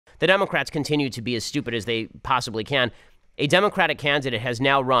the Democrats continue to be as stupid as they possibly can. A Democratic candidate has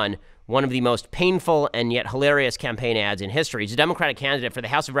now run one of the most painful and yet hilarious campaign ads in history. He's a Democratic candidate for the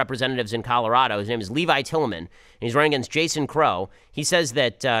House of Representatives in Colorado. His name is Levi Tillman, and he's running against Jason Crow. He says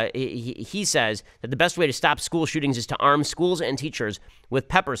that he says that the best way to stop school shootings is to arm schools and teachers with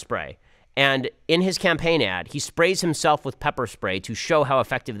pepper spray. And in his campaign ad, he sprays himself with pepper spray to show how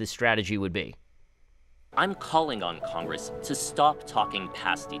effective this strategy would be. I'm calling on Congress to stop talking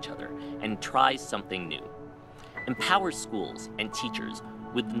past each other and try something new. Empower schools and teachers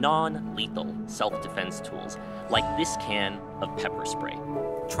with non-lethal self-defense tools like this can of pepper spray.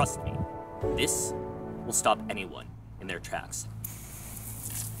 Trust me, this will stop anyone in their tracks.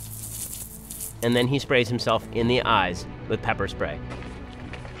 And then he sprays himself in the eyes with pepper spray.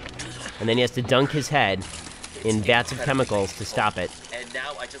 And then he has to dunk his head in vats of chemicals to stop it. And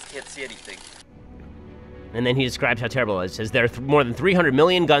now I just can't see anything. And then he describes how terrible it is. He says there are more than 300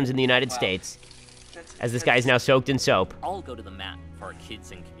 million guns in the United States, as this guy is now soaked in soap. I'll go to the mat for our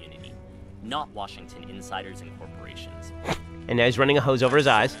kids and community, not Washington insiders and corporations. And now he's running a hose over his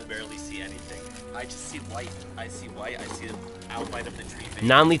eyes. I barely see anything. I just see light. I see white. I see the outline of the tree.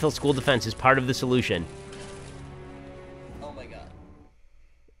 Non-lethal school defense is part of the solution. Oh my God.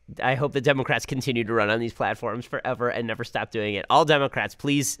 I hope the Democrats continue to run on these platforms forever and never stop doing it. All Democrats,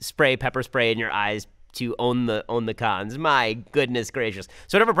 please spray pepper spray in your eyes to own the cons. My goodness gracious.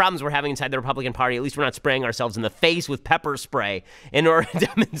 So whatever problems we're having inside the Republican Party, at least we're not spraying ourselves in the face with pepper spray in order to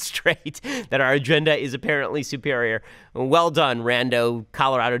demonstrate that our agenda is apparently superior. Well done, rando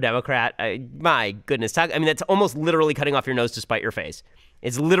Colorado Democrat. My goodness. That's almost literally cutting off your nose to spite your face.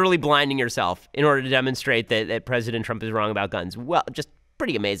 It's literally blinding yourself in order to demonstrate that President Trump is wrong about guns. Well, just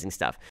pretty amazing stuff.